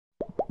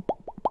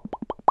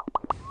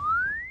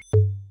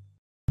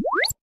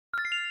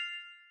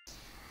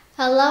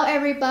Hello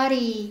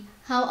everybody,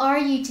 how are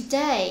you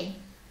today?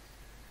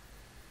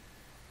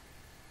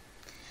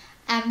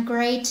 I'm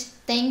great,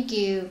 thank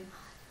you.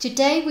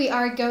 Today we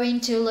are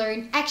going to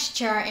learn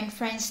extra in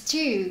French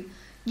 2,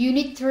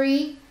 Unit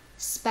 3,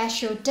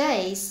 Special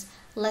Days,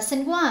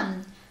 Lesson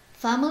 1,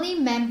 Family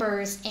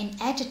Members and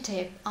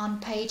Adjective on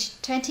page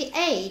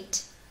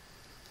 28.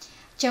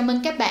 Chào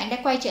mừng các bạn đã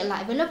quay trở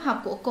lại với lớp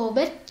học của cô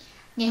Bích.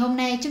 Ngày hôm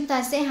nay chúng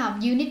ta sẽ học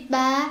Unit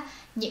 3,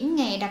 những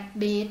ngày đặc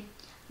biệt.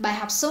 Bài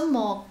học số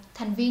 1,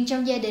 thành viên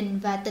trong gia đình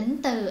và tính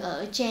từ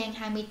ở trang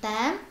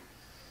 28.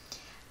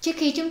 Trước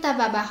khi chúng ta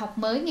vào bài học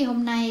mới ngày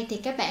hôm nay thì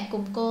các bạn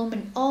cùng cô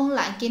mình ôn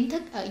lại kiến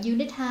thức ở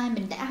Unit 2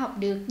 mình đã học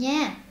được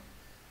nha.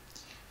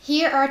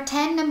 Here are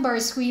 10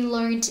 numbers we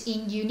learned in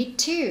Unit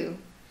 2.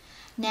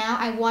 Now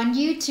I want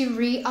you to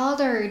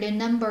reorder the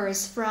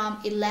numbers from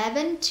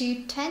 11 to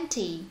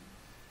 20.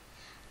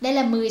 Đây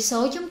là 10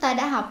 số chúng ta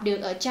đã học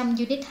được ở trong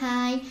Unit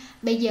 2.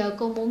 Bây giờ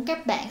cô muốn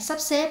các bạn sắp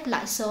xếp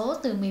lại số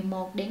từ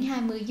 11 đến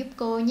 20 giúp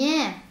cô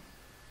nha.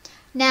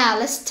 Now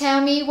let's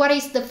tell me what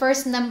is the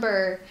first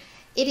number.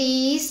 It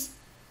is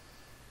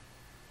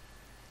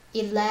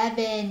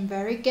 11.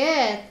 Very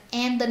good.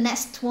 And the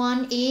next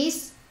one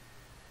is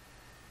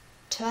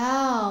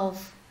 12.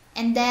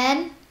 And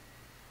then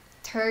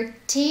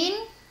 13,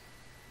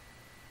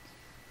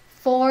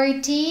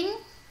 14,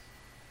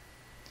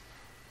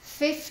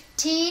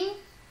 15,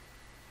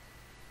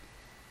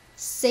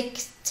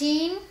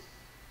 16,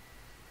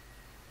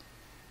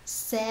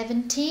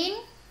 17,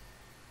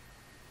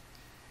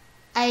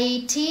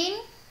 18,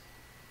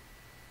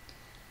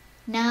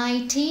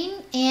 19,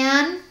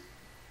 and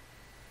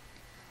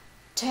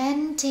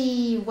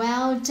 20.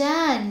 Well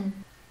done.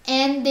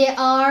 And there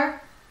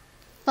are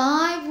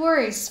 5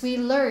 words we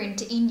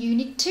learned in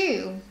Unit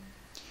 2.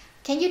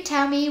 Can you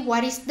tell me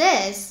what is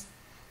this?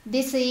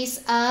 This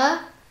is a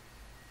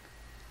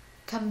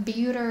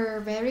computer.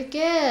 Very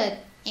good.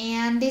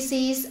 And this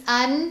is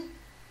an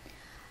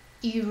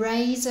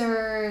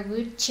eraser.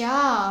 Good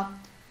job.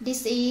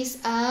 This is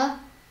a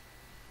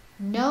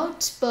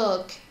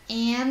notebook.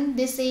 And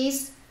this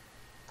is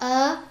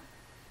a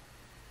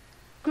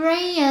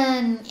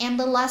crayon. And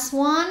the last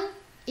one,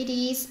 it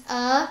is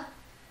a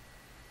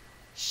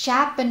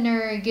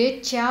sharpener.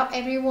 Good job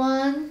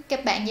everyone.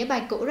 Các bạn nhớ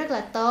bài cũ rất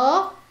là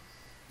tốt.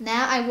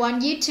 Now I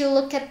want you to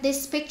look at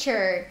this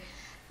picture.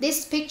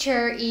 This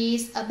picture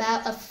is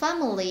about a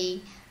family.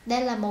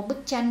 Đây là một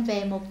bức tranh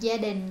về một gia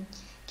đình.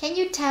 Can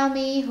you tell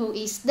me who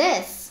is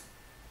this?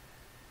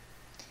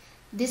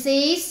 This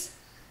is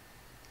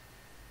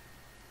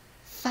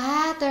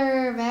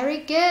father. Very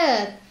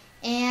good.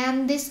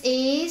 And this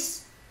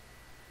is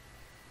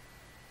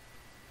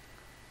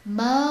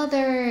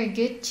mother.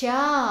 Good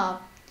job.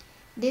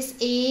 This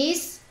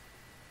is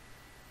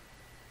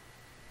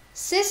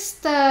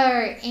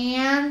sister.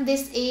 And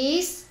this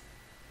is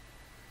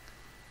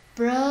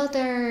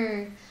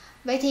brother.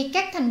 Vậy thì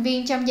các thành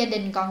viên trong gia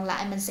đình còn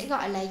lại mình sẽ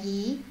gọi là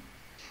gì?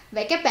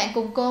 Vậy các bạn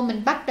cùng cô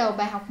mình bắt đầu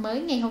bài học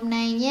mới ngày hôm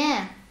nay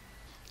nha.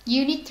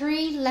 Unit 3,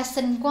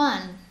 Lesson 1.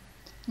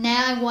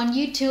 Now I want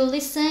you to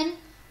listen,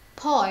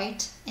 point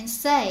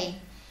and say.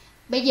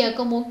 Bây giờ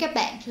cô muốn các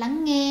bạn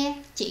lắng nghe,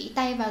 chỉ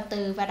tay vào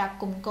từ và đọc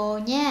cùng cô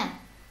nha.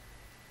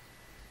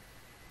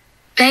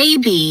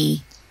 Baby,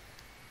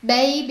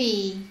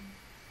 Baby,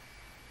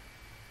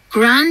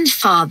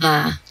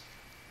 grandfather,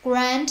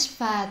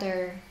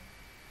 grandfather,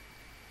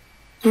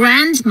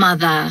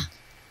 grandmother,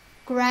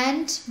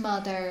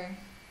 grandmother,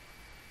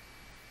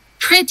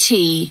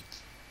 pretty,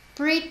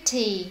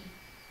 pretty,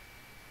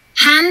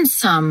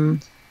 handsome,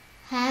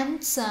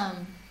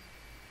 handsome.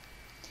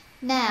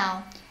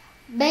 Nào,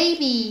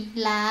 baby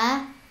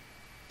là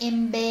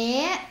em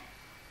bé,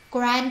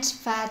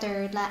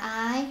 grandfather là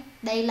ai?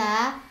 Đây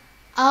là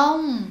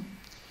ông.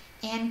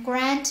 And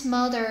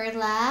grandmother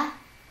là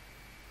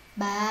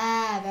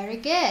bà. Very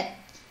good.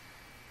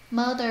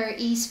 Mother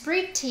is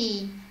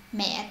pretty.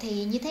 Mẹ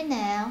thì như thế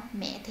nào?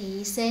 Mẹ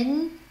thì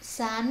xinh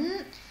xắn.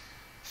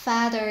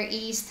 Father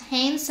is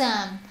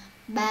handsome.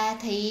 Ba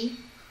thì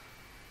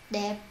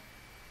đẹp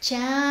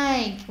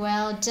trai.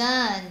 Well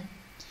done.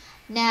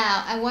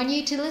 Now I want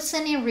you to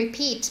listen and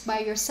repeat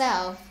by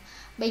yourself.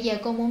 Bây giờ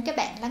cô muốn các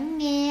bạn lắng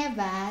nghe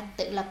và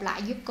tự lặp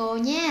lại giúp cô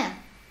nha.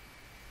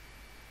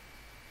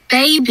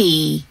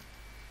 baby,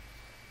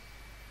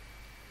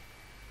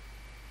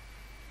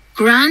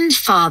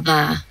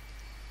 grandfather,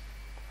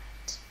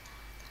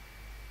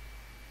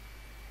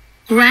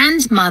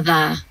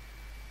 grandmother,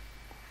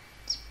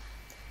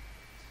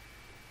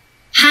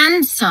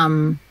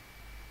 handsome,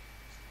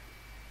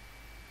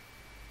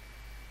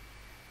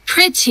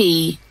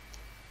 pretty.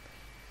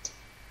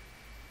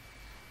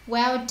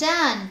 Well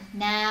done.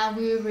 Now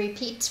we'll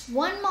repeat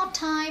one more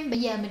time.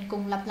 Bây giờ mình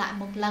cùng lặp lại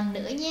một lần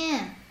nữa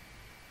nha.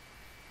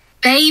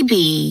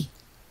 Baby,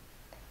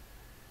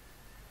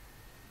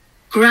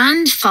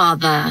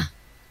 grandfather,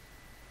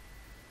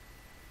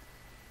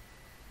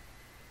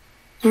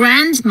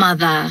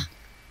 grandmother,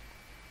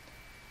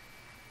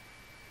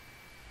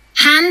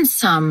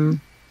 handsome,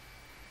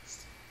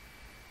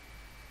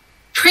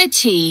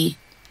 pretty,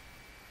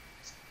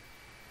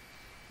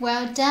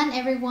 Well done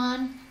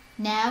everyone.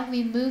 Now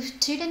we move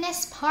to the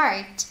next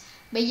part.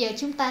 Bây giờ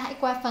chúng ta hãy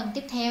qua phần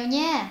tiếp theo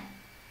nha.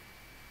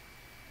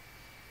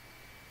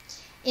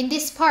 In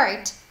this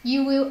part,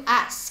 you will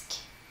ask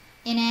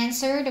and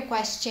answer the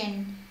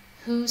question,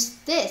 who's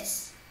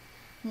this?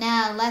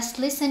 Now let's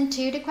listen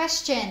to the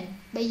question.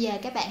 Bây giờ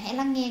các bạn hãy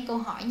lắng nghe câu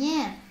hỏi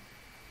nha.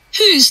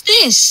 Who's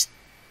this?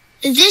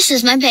 This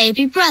is my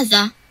baby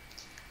brother.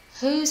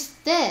 Who's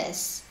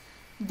this?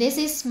 This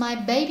is my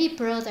baby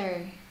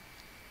brother.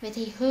 Vậy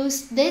thì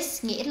who's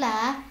this nghĩa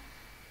là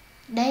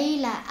đây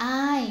là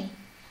ai?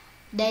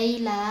 Đây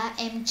là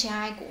em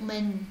trai của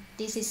mình.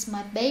 This is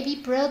my baby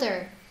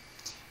brother.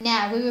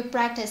 Now we will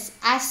practice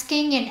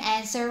asking and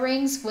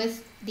answering with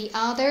the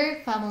other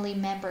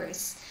family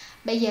members.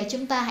 Bây giờ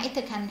chúng ta hãy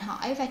thực hành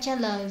hỏi và trả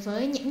lời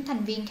với những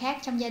thành viên khác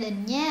trong gia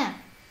đình nha.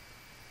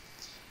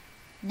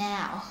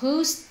 Now,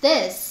 who's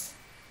this?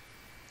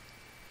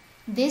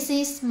 This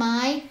is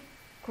my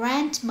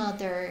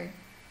grandmother.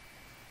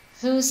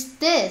 Who's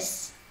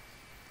this?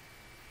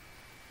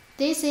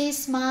 This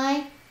is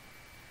my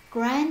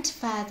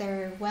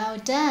grandfather. Well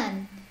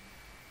done.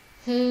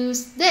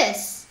 Who's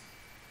this?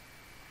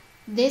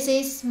 This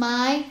is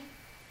my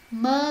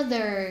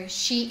mother.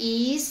 She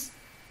is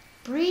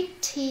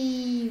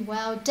pretty.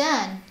 Well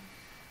done.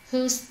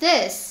 Who's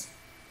this?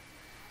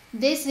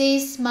 This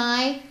is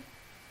my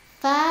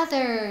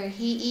father.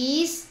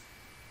 He is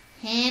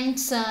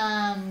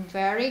handsome.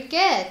 Very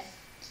good.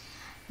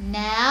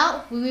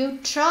 Now we will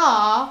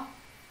try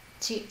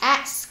to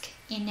ask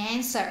and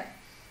answer.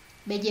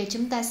 Bây giờ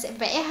chúng ta sẽ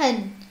vẽ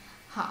hình,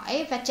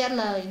 hỏi và trả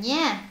lời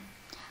nha.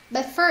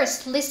 But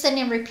first, listen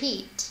and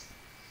repeat.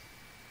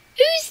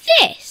 Who's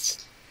this?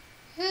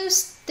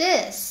 Who's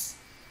this?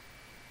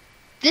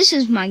 This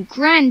is my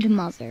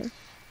grandmother.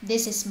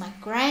 This is my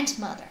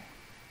grandmother.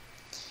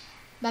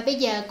 Và bây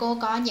giờ cô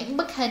có những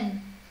bức hình.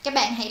 Các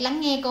bạn hãy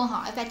lắng nghe câu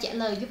hỏi và trả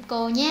lời giúp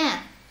cô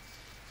nha.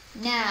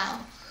 Now,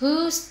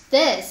 who's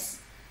this?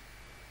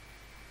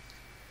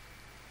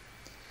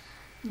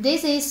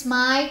 This is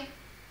my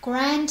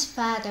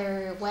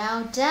grandfather.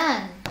 Well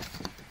done.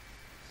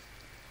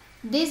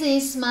 This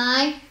is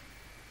my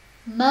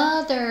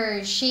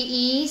mother. She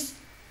is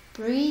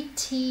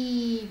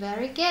pretty.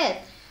 Very good.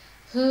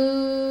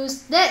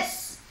 Who's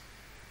this?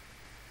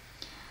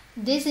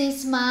 This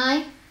is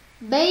my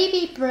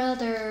baby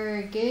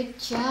brother. Good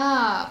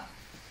job.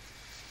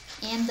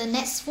 And the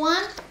next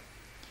one.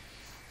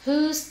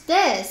 Who's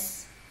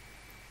this?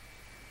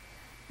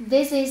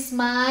 This is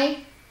my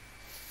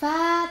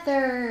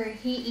father.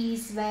 He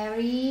is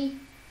very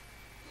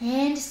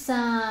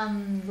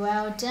handsome.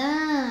 Well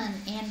done.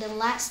 And the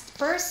last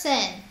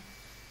person.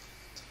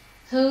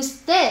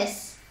 Who's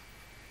this?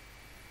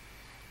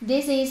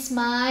 This is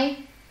my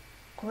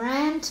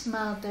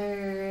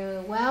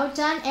grandmother. Well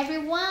done,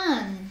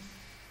 everyone.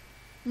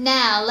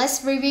 Now,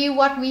 let's review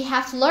what we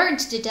have learned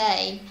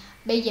today.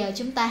 Bây giờ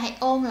chúng ta hãy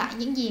ôn lại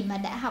những gì mà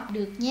đã học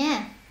được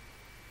nha.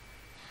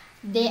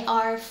 There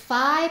are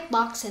 5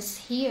 boxes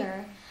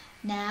here.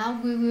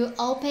 Now we will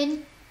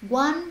open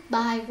one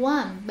by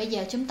one. Bây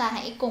giờ chúng ta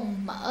hãy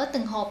cùng mở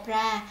từng hộp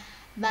ra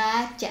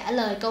và trả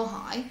lời câu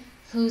hỏi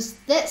who's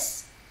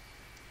this?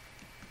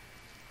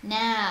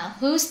 Now,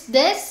 who's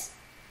this?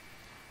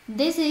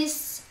 This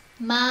is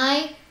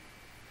my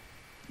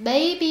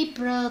baby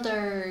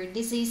brother.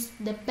 This is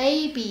the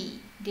baby.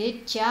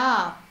 Good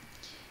job.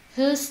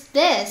 Who's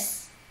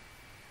this?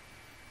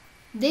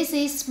 This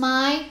is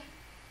my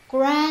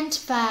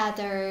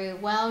grandfather.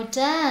 Well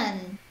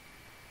done.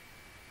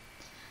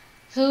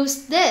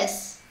 Who's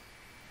this?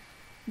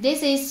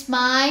 This is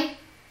my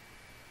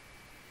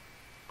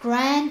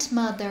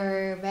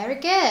grandmother. Very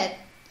good.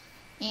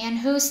 And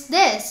who's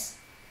this?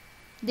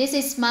 This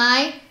is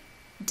my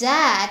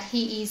dad.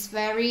 He is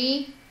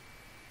very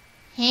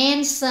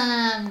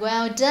handsome.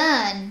 Well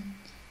done.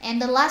 And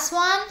the last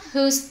one,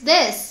 who's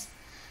this?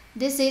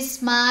 This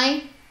is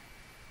my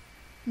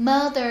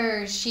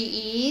mother. She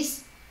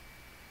is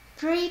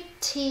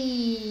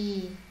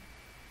pretty.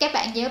 Các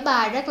bạn nhớ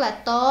bài rất là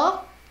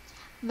tốt.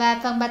 Và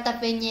phần bài tập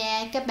về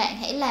nhà, các bạn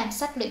hãy làm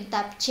sách luyện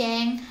tập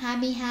trang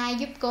 22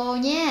 giúp cô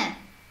nha.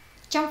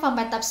 Trong phần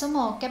bài tập số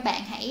 1, các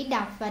bạn hãy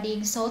đọc và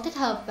điền số thích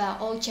hợp vào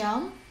ô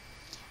trống.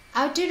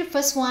 I'll do the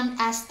first one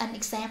as an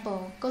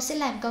example. Cô sẽ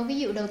làm câu ví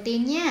dụ đầu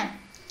tiên nha.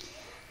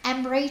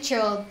 I'm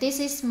Rachel. This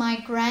is my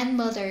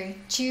grandmother,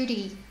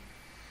 Judy.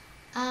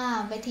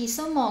 Vậy thì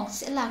số 1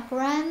 sẽ là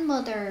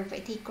grandmother.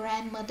 Vậy thì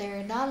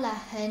grandmother đó là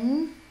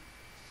hình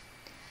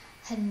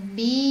B.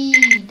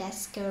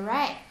 That's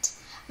correct.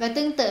 Và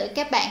tương tự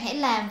các bạn hãy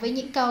làm với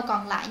những câu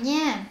còn lại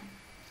nha.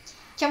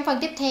 Trong phần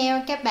tiếp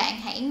theo, các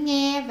bạn hãy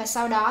nghe và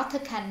sau đó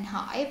thực hành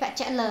hỏi và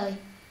trả lời.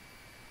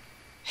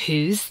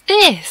 Who's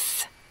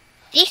this?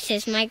 This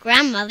is my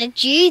grandmother,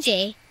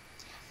 Judy.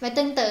 Và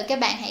tương tự các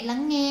bạn hãy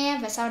lắng nghe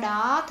và sau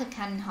đó thực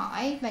hành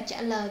hỏi và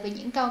trả lời với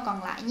những câu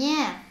còn lại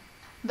nha.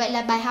 Vậy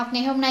là bài học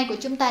ngày hôm nay của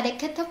chúng ta đã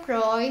kết thúc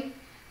rồi.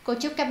 Cô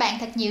chúc các bạn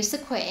thật nhiều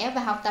sức khỏe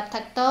và học tập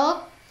thật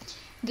tốt.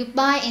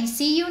 Goodbye and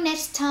see you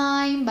next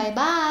time. Bye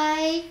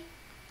bye.